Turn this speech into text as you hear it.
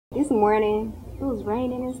this morning, it was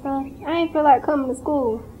raining and stuff. I ain't feel like coming to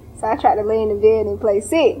school. So I tried to lay in the bed and play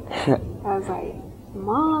sick. I was like,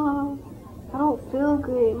 Mom, I don't feel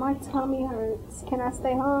good. My tummy hurts. Can I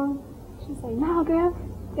stay home? She's like, no, girl.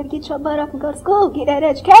 You gotta get your butt up and go to school. Get that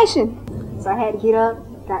education. So I had to get up,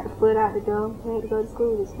 got the foot out the door. I had to go to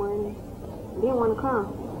school this morning. I didn't want to come.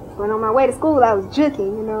 But on my way to school, I was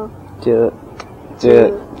jooking, you know. Jook.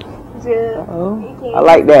 Oh, I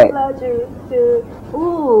like that. Jook.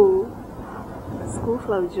 Ooh. School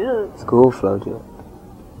flow Jook. School flow Jook.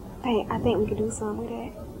 Hey, I think we could do something with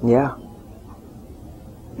that. Yeah.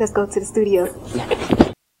 Let's go to the studio.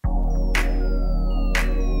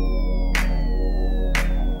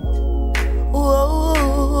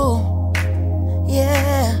 Whoa,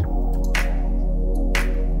 yeah.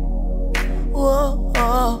 Whoa,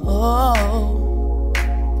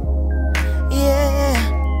 yeah.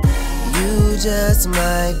 You just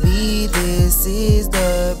might be, this is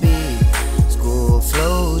the beat. School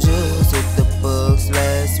flow, just hit the books,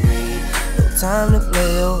 let's read. No time to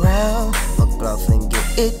play around. McLaughlin,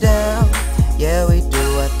 get it down. Yeah, we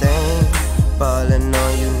do our thing. Ballin'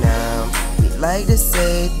 on you now. We like to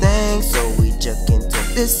say things, so we juke into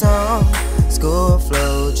this song. School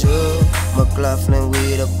flow, Jook. McLaughlin,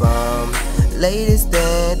 we the bomb. Ladies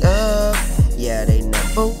stand up, yeah, they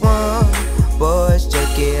number one. Boys,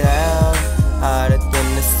 check it out, hotter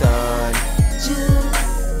than the sun. Jook,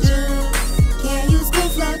 Jook, can't you school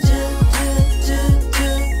flow, Jook, Jook, Jook,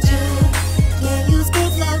 Jook, Jook. Can't you school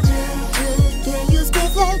flow, Jook, Jook, can't you school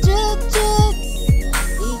flow, Jook, Jook.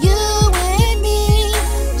 You and me,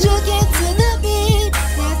 jooking to the beat.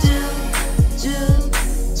 Now Jook, Jook,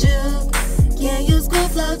 Jook, can't you school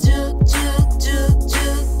flow, Jook, Jook, Jook,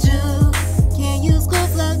 Jook, Jook. Can't you school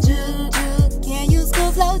flow, Jook, Jook, can't you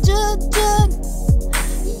school flow, Jook, Jook.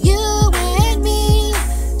 You and me,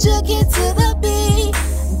 jooking to the beat.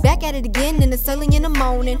 Back at it again, and it's early in the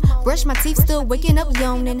morning. Brush my teeth, still waking up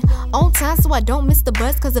yawning. On time so I don't miss the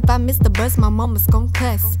bus, cause if I miss the bus, my mama's gon'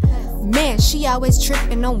 cuss. Man, she always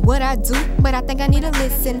tripping on what I do, but I think I need to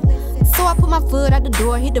listen. So I put my foot out the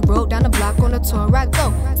door, hit the road, down the block on the tour I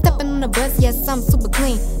go. Stepping on the bus, yes, I'm super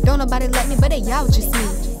clean. Don't nobody like me, but they y'all just me.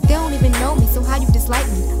 They don't even know me, so how you dislike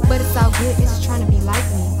me? But it's all good, it's just trying to be like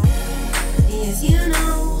me. Yes, you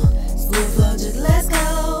know, school flow, just let's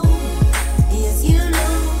go. Yes, you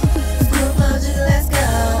know, school flow, just let's go.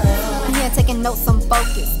 I'm here taking notes, I'm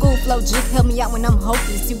focused. School flow, Jook, help me out when I'm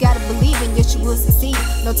hopeless. You gotta believe in yes, you will succeed.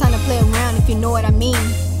 No time to play around if you know what I mean.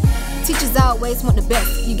 Teachers always want the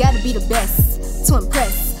best. You gotta be the best to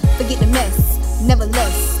impress. Forget the mess, never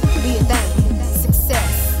less. Be a thing,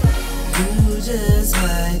 success. You just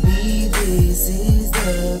might be, this is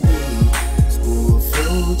the beat. School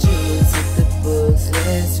flow, just hit the books,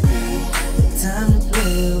 let's read. No time to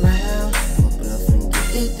play around. McLaughlin,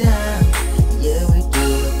 get it down. Yeah, we do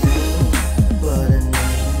a thing, but I know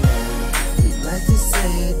you now. We like to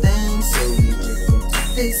say things, so we juke into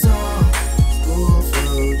this song. School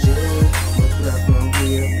flow, Jook. McLaughlin, we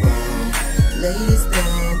the bomb. Ladies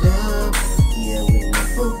stand up, yeah, we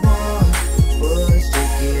number one. Boys,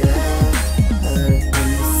 check it out, hotter than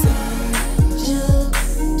the sun. Jook,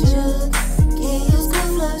 Jook, can you school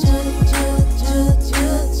flow, Jook, Jook, Jook,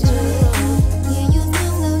 Jook, Jook. Can you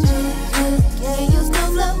school flow, Jook, Jook, can you school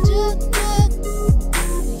flow, Jook, Jook.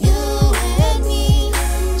 You and me,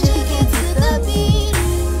 jooking to the beat.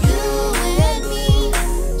 You and me,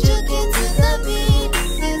 jooking to the beat.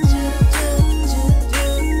 And Jook, Jook,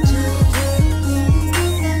 Jook, Jook, Jook,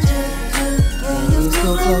 can you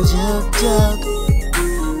school flow, Jook, Jook.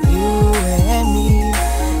 You and me,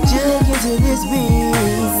 jooking to this beat.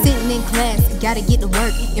 Sitting in class, gotta get to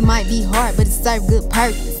work. It might be hard, but it serve good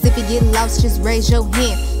purpose. If you get lost, just raise your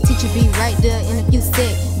hand. Teacher be right there, and if you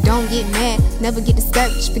said, don't get mad, never get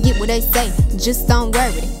discouraged. Forget what they say, just don't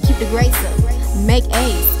worry. Keep the grades up, make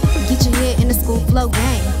A's. Get your head in the school flow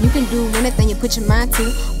game. You can do anything you put your mind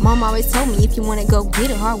to. Mom always told me if you wanna go get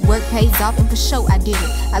it, hard work pays off, and for sure I did it.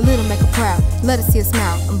 I little make her proud, let her see a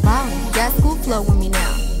smile. I'm ballin', got school flow with me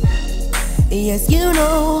now. Yes, you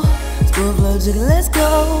know, school flow, Jook, let's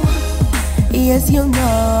go. Yes, you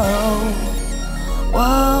know. Whoa,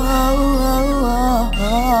 whoa,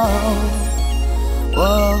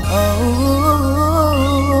 whoa,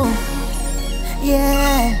 whoa,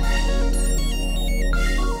 yeah.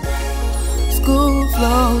 School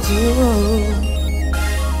flow, Jook.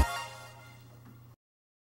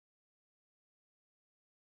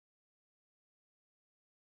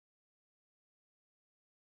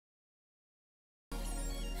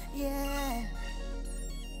 Yeah.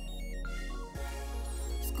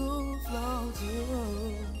 School flow, Jook.